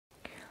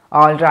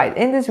Alright,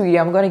 in this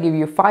video I'm going to give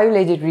you 5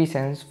 legit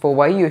reasons for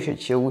why you should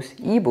choose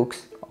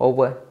ebooks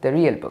over the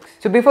real books.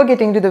 So before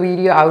getting to the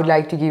video, I would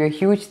like to give a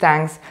huge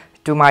thanks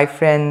to my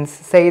friends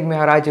Saeed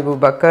Miharaj Abu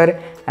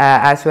Bakr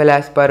as well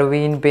as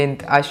Parveen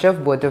bint Ashraf.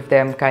 Both of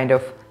them kind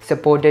of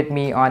supported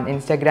me on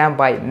Instagram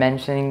by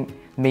mentioning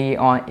me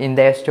in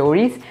their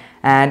stories,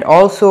 and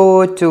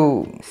also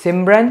to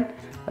Simran,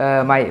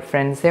 my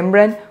friend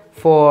Simran,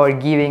 for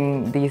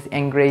giving these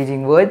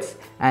encouraging words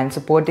and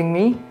supporting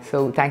me,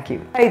 so thank you.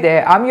 Hi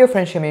there, I'm your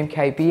friend Shamim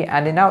KP,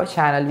 and in our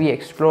channel we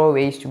explore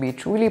ways to be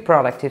truly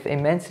productive,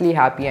 immensely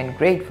happy and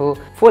grateful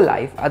for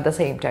life at the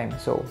same time.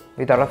 So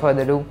without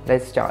further ado,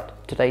 let's start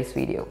today's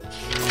video.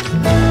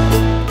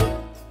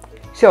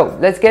 So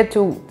let's get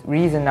to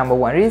reason number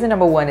one. Reason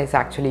number one is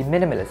actually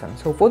minimalism.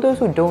 So for those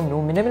who don't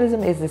know,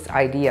 minimalism is this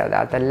idea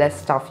that the less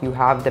stuff you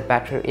have, the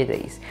better it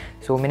is.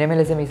 So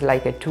minimalism is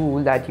like a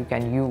tool that you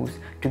can use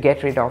to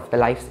get rid of the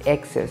life's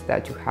excess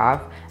that you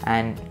have,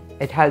 and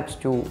it helps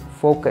to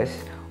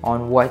focus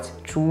on what's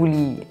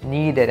truly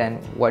needed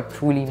and what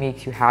truly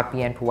makes you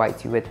happy and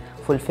provides you with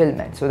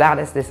fulfillment. So that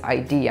is this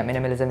idea.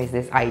 Minimalism is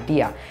this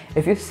idea.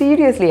 If you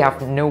seriously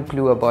have no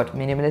clue about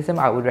minimalism,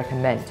 I would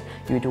recommend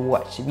you to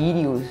watch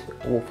videos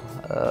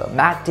of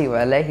Matthew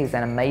LA. He's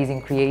an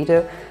amazing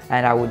creator,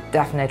 and I would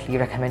definitely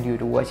recommend you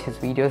to watch his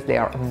videos. They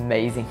are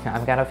amazing.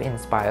 I'm kind of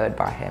inspired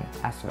by him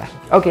as well.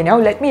 Okay, now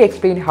let me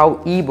explain how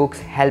ebooks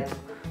help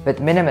with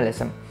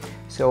minimalism.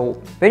 So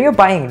when you're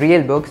buying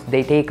real books,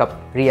 they take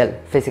up real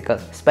physical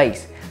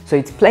space. So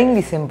it's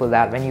plainly simple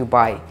that when you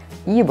buy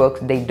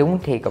ebooks, they don't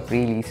take up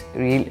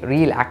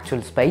real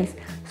actual space.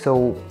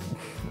 So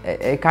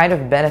it kind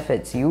of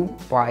benefits you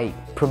by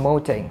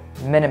promoting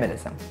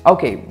minimalism.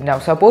 Okay, now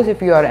suppose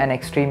if you are an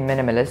extreme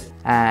minimalist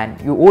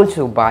and you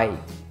also buy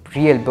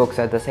real books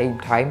at the same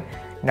time.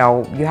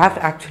 Now you have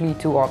actually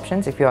two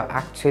options. If you're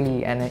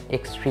actually an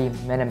extreme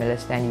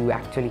minimalist and you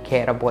actually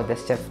care about the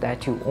stuff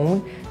that you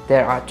own,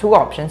 there are two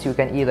options. You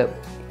can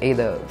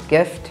either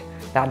gift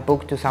that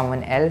book to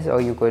someone else,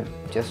 or you could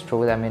just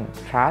throw them in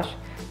trash.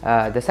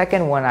 The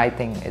second one, I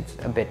think it's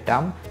a bit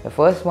dumb. The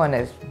first one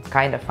is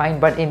kind of fine,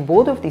 but in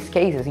both of these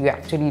cases you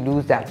actually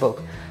lose that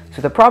book.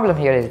 So the problem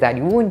here is that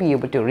you won't be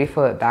able to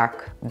refer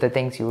back the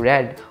things you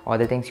read or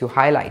the things you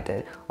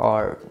highlighted,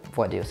 or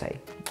what do you say,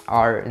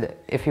 or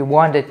if you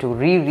wanted to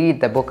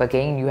reread the book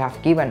again, you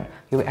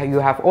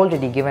have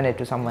already given it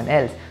to someone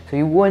else, so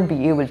you won't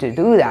be able to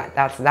do that.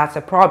 That's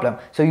a problem.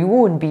 So you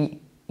won't be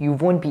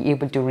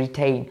able to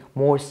retain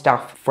more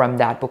stuff from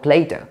that book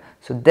later.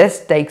 So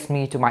this takes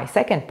me to my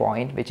second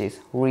point, which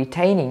is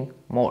retaining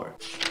more.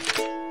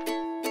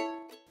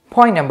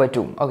 Point number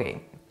two.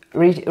 Okay,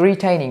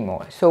 retaining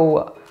more.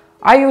 So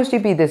I used to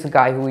be this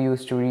guy who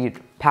used to read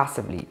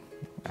passively.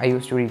 I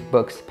used to read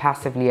books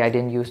passively. I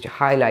didn't used to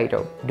highlight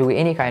or do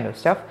any kind of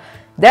stuff.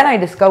 Then I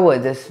discovered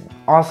this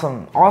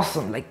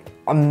awesome, like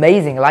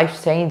amazing,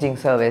 life-changing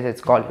service. It's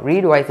called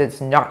Readwise.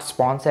 It's not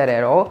sponsored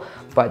at all,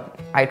 but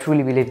I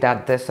truly believe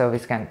that this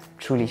service can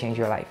truly change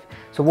your life.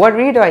 So what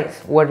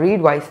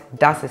Readwise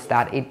does is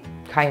that it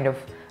kind of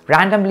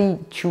randomly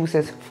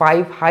chooses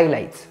 5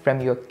 highlights from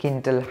your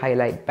Kindle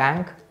highlight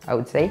bank, I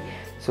would say.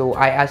 So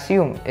I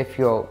assume if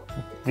you're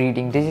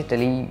reading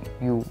digitally,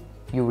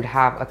 you would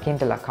have a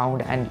Kindle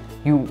account, and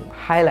you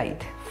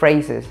highlight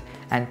phrases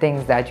and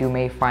things that you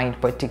may find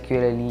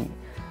particularly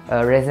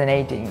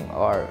resonating,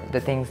 or the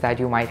things that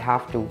you might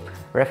have to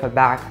refer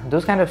back,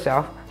 those kind of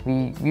stuff,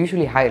 we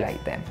usually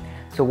highlight them.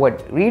 So what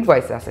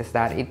Readwise does is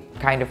that it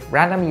kind of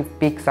randomly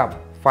picks up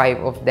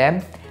 5 of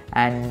them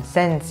and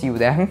sends you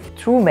them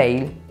through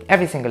mail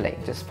every single day,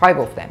 just 5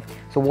 of them.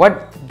 So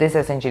what this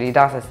essentially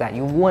does is that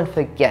you won't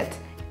forget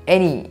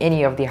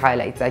any of the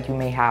highlights that you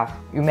may have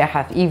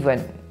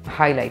even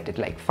highlighted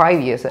like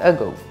 5 years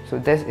ago. So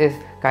this is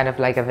kind of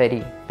like a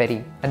very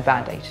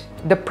advantage.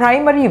 The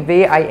primary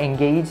way I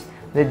engage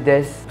with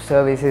this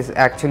service is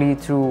actually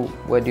through,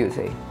 what do you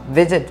say,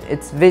 widget.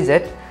 It's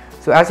widget.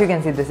 So as you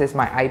can see, this is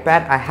my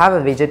iPad. I have a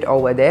widget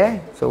over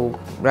there. So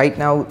right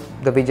now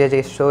the widget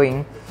is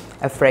showing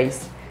a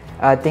phrase,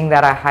 a thing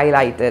that I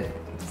highlighted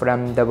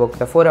from the book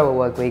The 4-Hour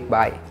Workweek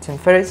by Tim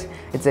Ferriss.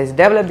 It says,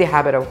 develop the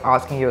habit of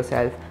asking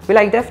yourself, will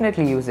I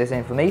definitely use this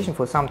information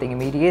for something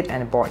immediate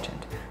and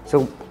important?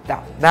 So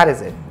that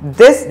is it.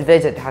 This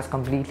widget has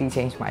completely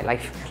changed my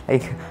life.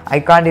 Like, I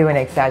can't even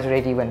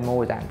exaggerate even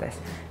more than this.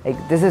 Like,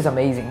 this is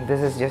amazing.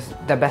 This is just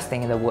the best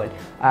thing in the world.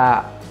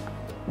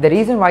 The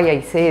reason why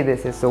I say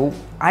this is so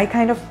I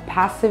kind of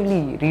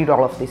passively read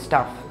all of this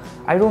stuff.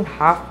 I don't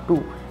have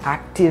to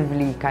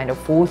actively kind of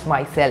force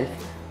myself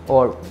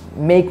or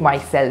make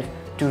myself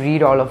to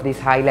read all of these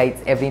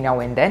highlights every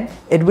now and then.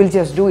 It will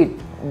just do it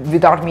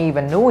without me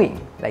even knowing.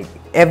 Like,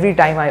 every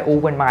time I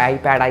open my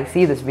iPad, I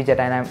see this widget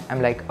and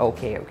I'm like,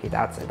 okay,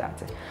 that's it.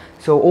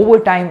 So over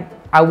time,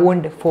 I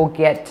won't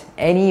forget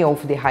any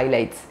of the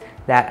highlights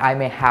that I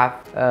may have,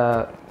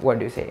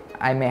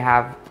 I may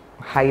have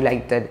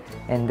highlighted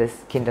in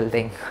this Kindle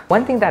thing.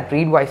 One thing that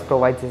Readwise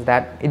provides is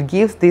that it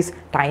gives this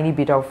tiny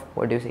bit of,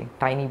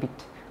 tiny bit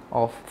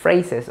of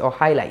phrases or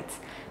highlights.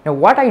 Now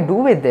what I do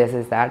with this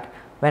is that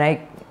when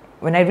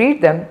when I read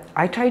them,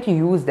 I try to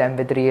use them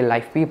with real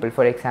life people.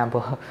 For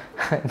example,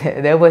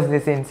 there was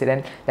this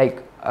incident,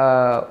 like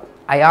I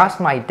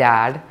asked my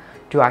dad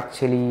to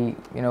actually,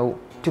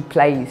 to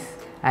place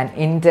an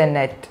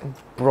internet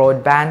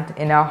broadband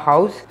in our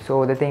house.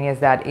 So the thing is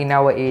that in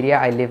our area,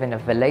 I live in a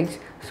village,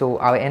 so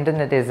our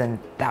internet isn't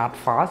that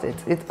fast.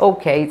 It's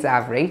okay, it's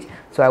average.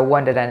 So I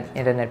wanted an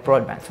internet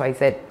broadband. So I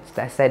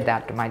said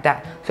that to my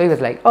dad. So he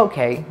was like,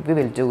 okay, we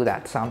will do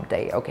that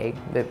someday. Okay,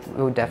 we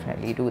will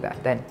definitely do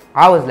that. Then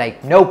I was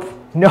like, nope,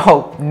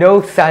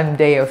 no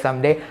someday or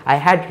someday. I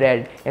had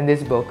read in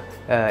this book,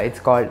 it's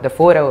called The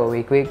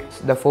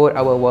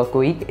 4-Hour Work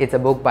Week. It's a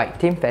book by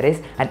Tim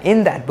Ferriss, and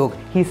in that book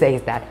he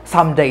says that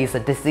someday is a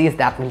disease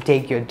that will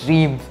take your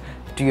dreams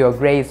to your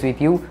graves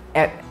with you.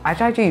 I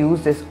try to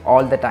use this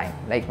all the time.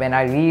 Like when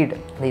I read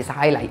these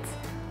highlights,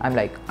 I'm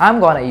like, I'm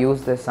gonna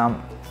use this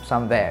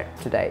somewhere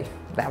today.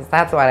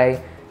 That's what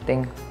I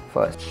think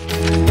first.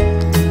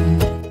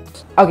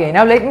 Okay,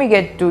 now let me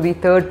get to the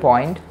third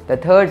point, the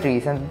third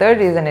reason. The third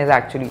reason is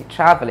actually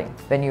traveling.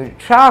 When you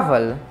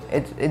travel,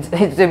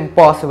 it's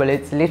impossible.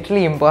 It's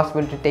literally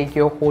impossible to take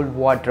your whole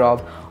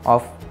wardrobe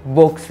of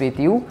books with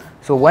you.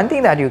 So one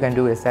thing that you can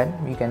do is that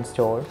you can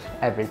store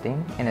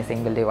everything in a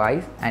single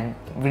device and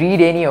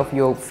read any of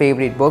your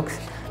favorite books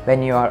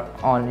when you are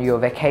on your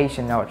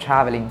vacation or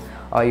traveling,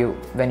 or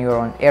when you're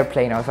on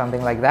airplane or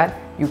something like that.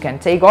 You can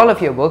take all of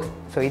your books.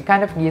 So it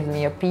kind of gives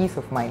me a peace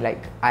of mind,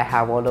 like I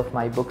have all of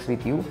my books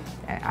with you,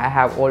 I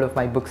have all of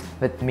my books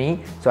with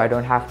me, so I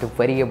don't have to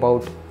worry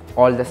about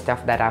all the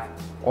stuff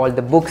all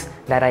the books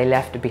that I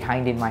left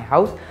behind in my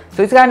house.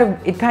 So it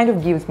kind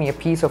of gives me a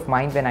peace of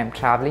mind when I'm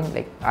traveling,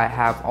 like I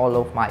have all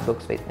of my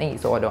books with me,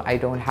 so I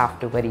don't have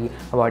to worry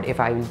about if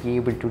I will be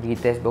able to read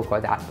this book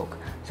or that book.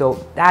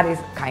 So that is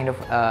kind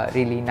of a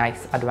really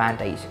nice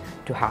advantage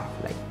to have,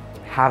 like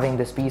having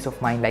this peace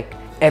of mind, like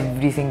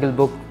every single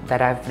book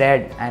that I've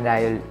read and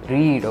I'll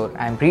read or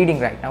I'm reading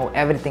right now,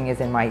 everything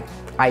is in my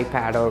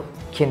iPad or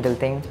Kindle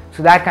thing.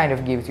 So that kind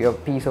of gives you a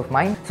peace of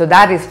mind. So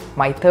that is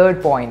my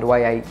third point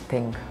why I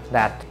think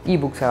that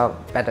ebooks are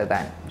better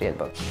than real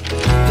books.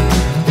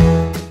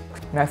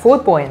 My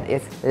fourth point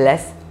is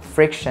less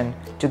friction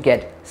to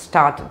get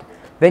started.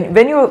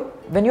 When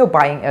you're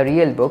buying a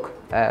real book,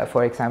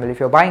 for example, if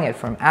you're buying it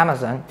from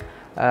Amazon,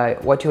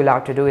 what you'll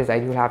have to do is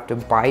that you'll have to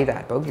buy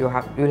that book. You'll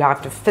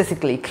have to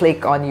physically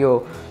click on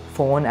your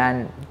phone,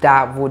 and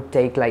that would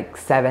take like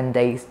 7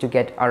 days to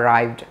get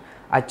arrived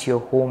at your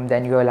home.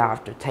 Then you'll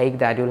have to take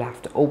that, you'll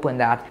have to open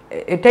that.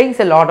 It takes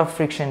a lot of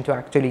friction to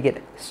actually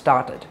get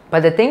started.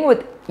 But the thing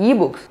with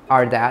ebooks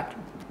are that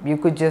you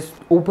could just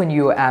open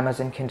your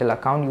Amazon Kindle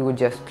account, you would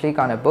just click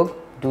on a book,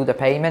 do the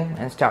payment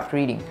and start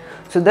reading.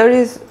 So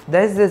there's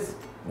this,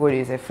 what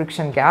is a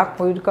friction gap,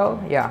 what you'd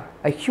call? Yeah,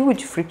 a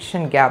huge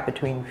friction gap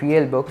between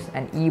real books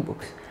and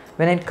ebooks.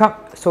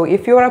 So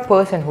if you're a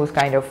person who's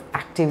kind of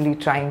actively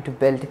trying to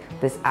build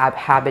this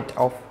habit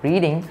of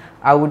reading,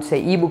 I would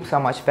say ebooks are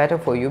much better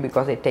for you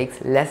because it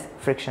takes less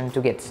friction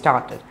to get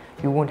started.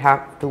 You won't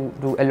have to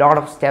do a lot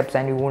of steps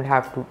and you won't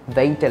have to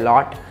wait a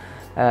lot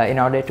in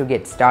order to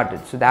get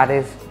started. So that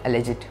is a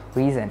legit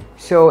reason.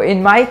 So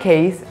in my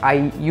case,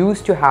 I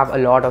used to have a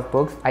lot of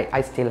books.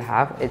 I still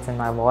have, it's in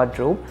my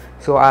wardrobe.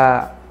 So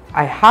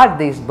I had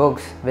these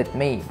books with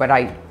me, but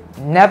I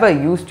never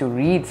used to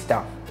read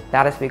stuff.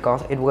 That is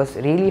because it was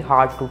really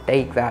hard to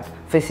take that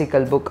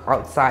physical book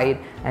outside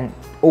and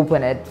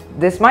open it.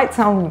 This might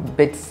sound a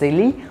bit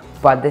silly,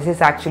 but this is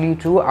actually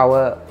true.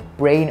 Our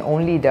brain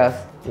only does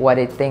what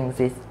it thinks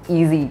is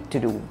easier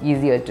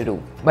to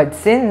do. But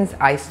since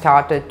I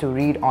started to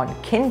read on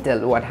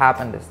Kindle, what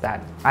happened is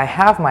that I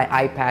have my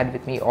iPad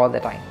with me all the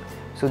time.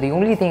 So the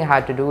only thing I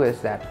had to do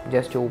is that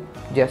just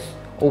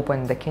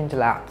open the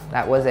Kindle app.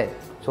 That was it.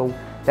 So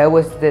there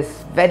was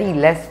this very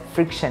less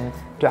friction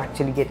to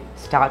actually get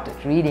started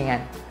reading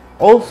and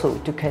also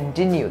to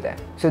continue that.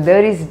 So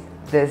there is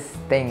this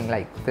thing,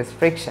 like this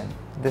friction.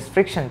 This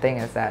friction thing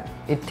is that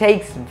it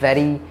takes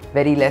very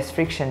less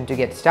friction to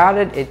get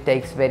started. It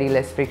takes very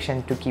less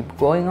friction to keep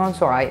going on.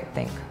 So I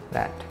think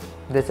that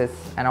this is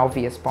an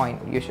obvious point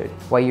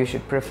why you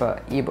should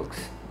prefer ebooks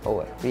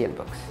over real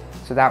books.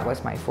 So that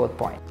was my fourth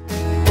point.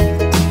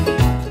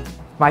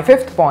 My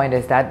fifth point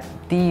is that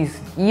these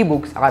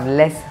ebooks are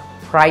less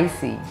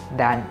pricey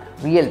than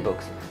real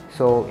books.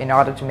 So in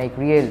order to make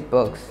real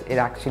books, it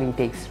actually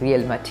takes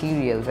real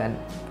materials and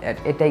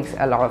it takes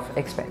a lot of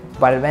expense.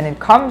 But when it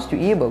comes to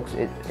ebooks,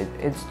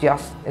 it's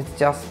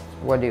just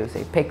what do you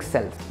say,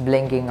 pixels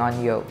blinking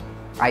on your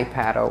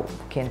iPad or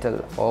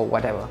Kindle or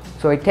whatever.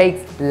 So it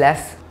takes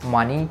less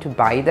money to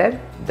buy them.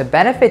 The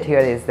benefit here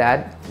is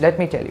that, let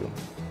me tell you,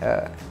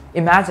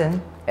 imagine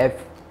if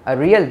a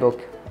real book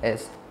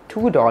is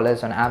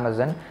 $2 on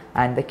Amazon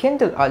and the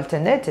Kindle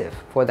alternative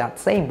for that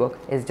same book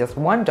is just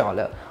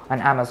 $1 on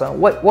Amazon.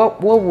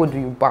 What would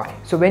you buy?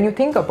 So when you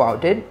think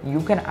about it,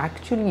 you can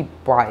actually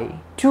buy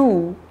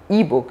 2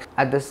 ebooks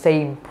at the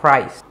same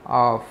price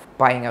of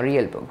buying a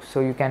real book. So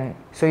you can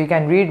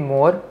read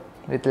more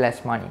with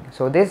less money.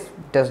 So this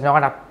does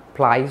not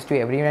apply to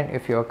everyone.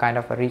 If you're kind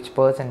of a rich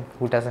person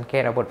who doesn't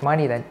care about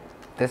money, then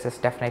this is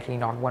definitely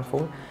not one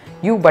for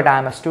you. But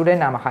I'm a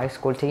student, I'm a high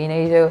school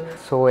teenager,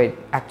 so it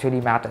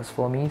actually matters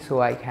for me,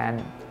 so I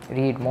can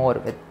read more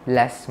with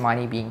less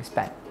money being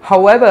spent.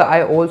 However,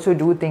 I also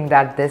do think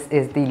that this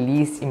is the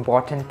least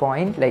important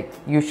point. Like,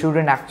 you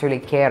shouldn't actually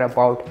care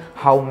about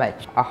how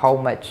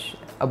much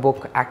a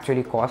book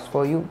actually costs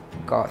for you,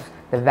 because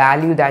the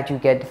value that you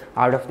get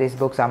out of these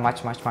books are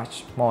much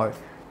more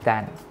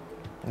than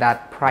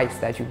that price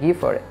that you give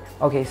for it.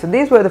 Okay, so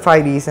these were the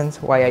 5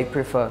 reasons why I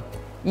prefer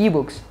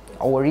ebooks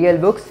over real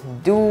books.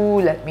 Do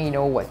let me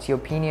know what's your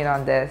opinion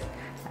on this.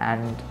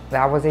 And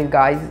that was it,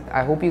 guys.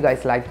 I hope you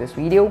guys liked this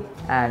video,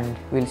 and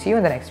we'll see you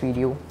in the next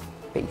video.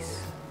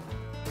 Peace.